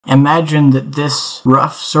Imagine that this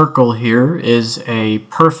rough circle here is a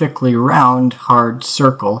perfectly round, hard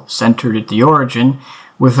circle centered at the origin,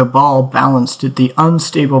 with a ball balanced at the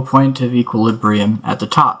unstable point of equilibrium at the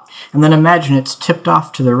top. And then imagine it's tipped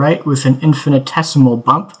off to the right with an infinitesimal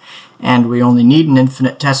bump, and we only need an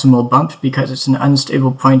infinitesimal bump because it's an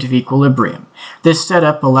unstable point of equilibrium. This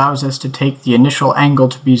setup allows us to take the initial angle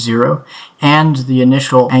to be 0, and the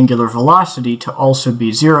initial angular velocity to also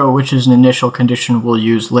be 0, which is an initial condition we'll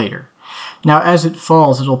use later. Now as it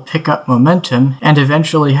falls, it'll pick up momentum, and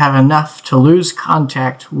eventually have enough to lose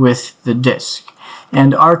contact with the disk.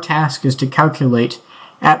 And our task is to calculate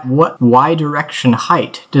at what y direction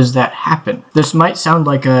height does that happen. This might sound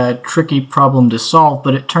like a tricky problem to solve,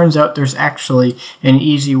 but it turns out there's actually an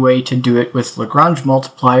easy way to do it with Lagrange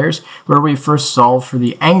multipliers, where we first solve for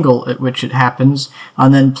the angle at which it happens,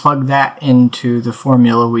 and then plug that into the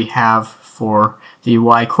formula we have for the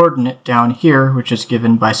y-coordinate down here, which is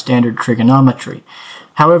given by standard trigonometry.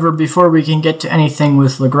 However, before we can get to anything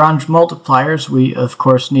with Lagrange multipliers, we of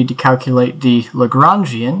course need to calculate the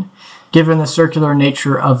Lagrangian. Given the circular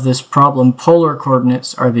nature of this problem, polar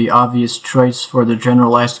coordinates are the obvious choice for the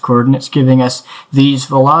generalized coordinates, giving us these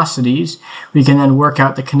velocities. We can then work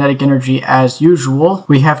out the kinetic energy as usual.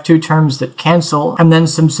 We have two terms that cancel, and then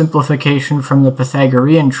some simplification from the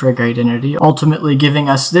Pythagorean trig identity, ultimately giving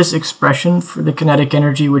us this expression for the kinetic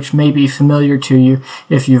energy, which may be familiar to you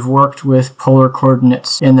if you've worked with polar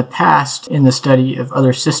coordinates in the past in the study of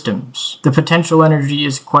other systems. The potential energy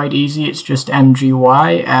is quite easy. It's just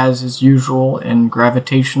mgy, as is usual in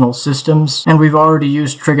gravitational systems, and we've already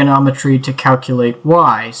used trigonometry to calculate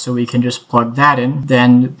y, so we can just plug that in.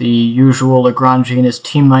 Then the usual Lagrangian is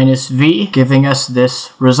t minus v, giving us this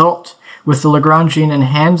result. With the Lagrangian in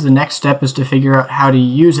hand, the next step is to figure out how to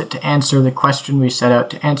use it to answer the question we set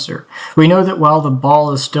out to answer. We know that while the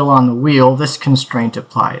ball is still on the wheel, this constraint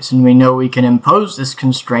applies, and we know we can impose this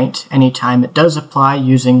constraint anytime it does apply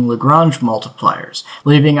using Lagrange multipliers,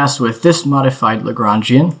 leaving us with this modified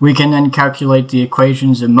Lagrangian. We can then calculate the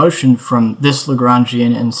equations of motion from this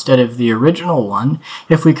Lagrangian instead of the original one.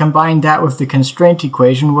 If we combine that with the constraint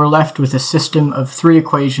equation, we're left with a system of 3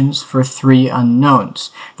 equations for 3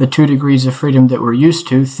 unknowns. The 2 degrees of freedom that we're used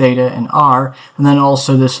to, theta and r, and then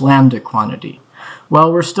also this lambda quantity.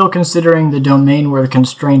 While we're still considering the domain where the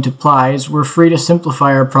constraint applies, we're free to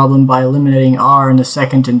simplify our problem by eliminating r in the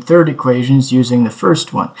second and third equations using the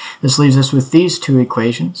first one. This leaves us with these 2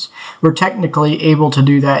 equations. We're technically able to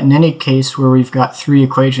do that in any case where we've got 3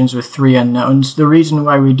 equations with 3 unknowns. The reason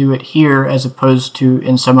why we do it here as opposed to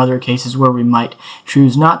in some other cases where we might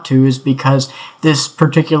choose not to is because this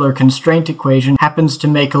particular constraint equation happens to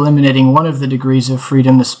make eliminating one of the degrees of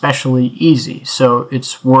freedom especially easy, so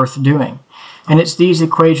it's worth doing. And it's these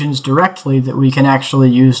equations directly that we can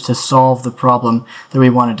actually use to solve the problem that we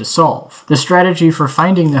wanted to solve. The strategy for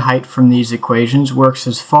finding the height from these equations works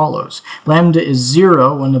as follows. Lambda is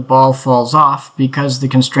 0 when the ball falls off because the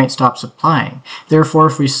constraint stops applying. Therefore,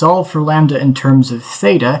 if we solve for lambda in terms of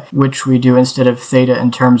theta, which we do instead of theta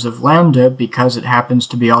in terms of lambda because it happens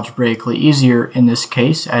to be algebraically easier in this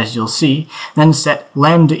case, as you'll see, then set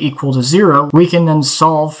lambda equal to 0, we can then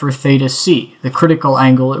solve for theta c, the critical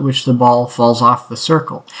angle at which the ball falls off the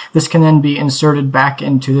circle. This can then be inserted back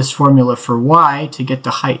into this formula for y to get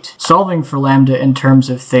the height. Solving for lambda in terms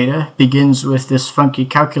of theta begins with this funky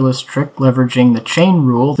calculus trick leveraging the chain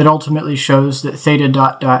rule that ultimately shows that theta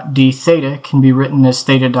dot dot d theta can be written as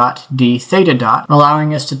theta dot d theta dot,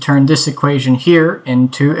 allowing us to turn this equation here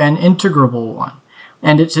into an integrable one.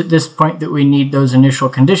 And it's at this point that we need those initial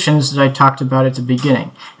conditions that I talked about at the beginning.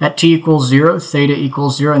 At t equals 0, theta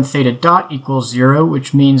equals 0, and theta dot equals 0,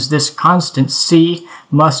 which means this constant c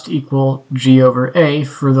must equal g over a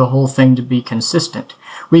for the whole thing to be consistent.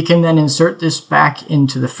 We can then insert this back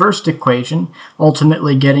into the first equation,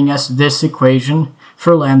 ultimately getting us this equation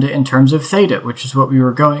for lambda in terms of theta, which is what we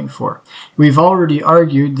were going for. We've already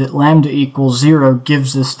argued that lambda equals 0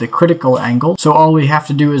 gives us the critical angle, so all we have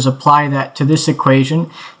to do is apply that to this equation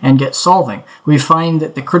and get solving. We find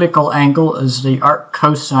that the critical angle is the arc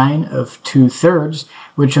cosine of 2/3,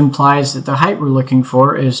 which implies that the height we're looking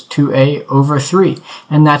for is 2a over 3,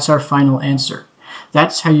 and that's our final answer.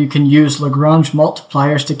 That's how you can use Lagrange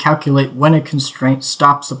multipliers to calculate when a constraint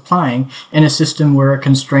stops applying in a system where a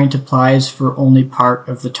constraint applies for only part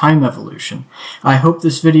of the time evolution. I hope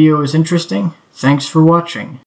this video is interesting. Thanks for watching.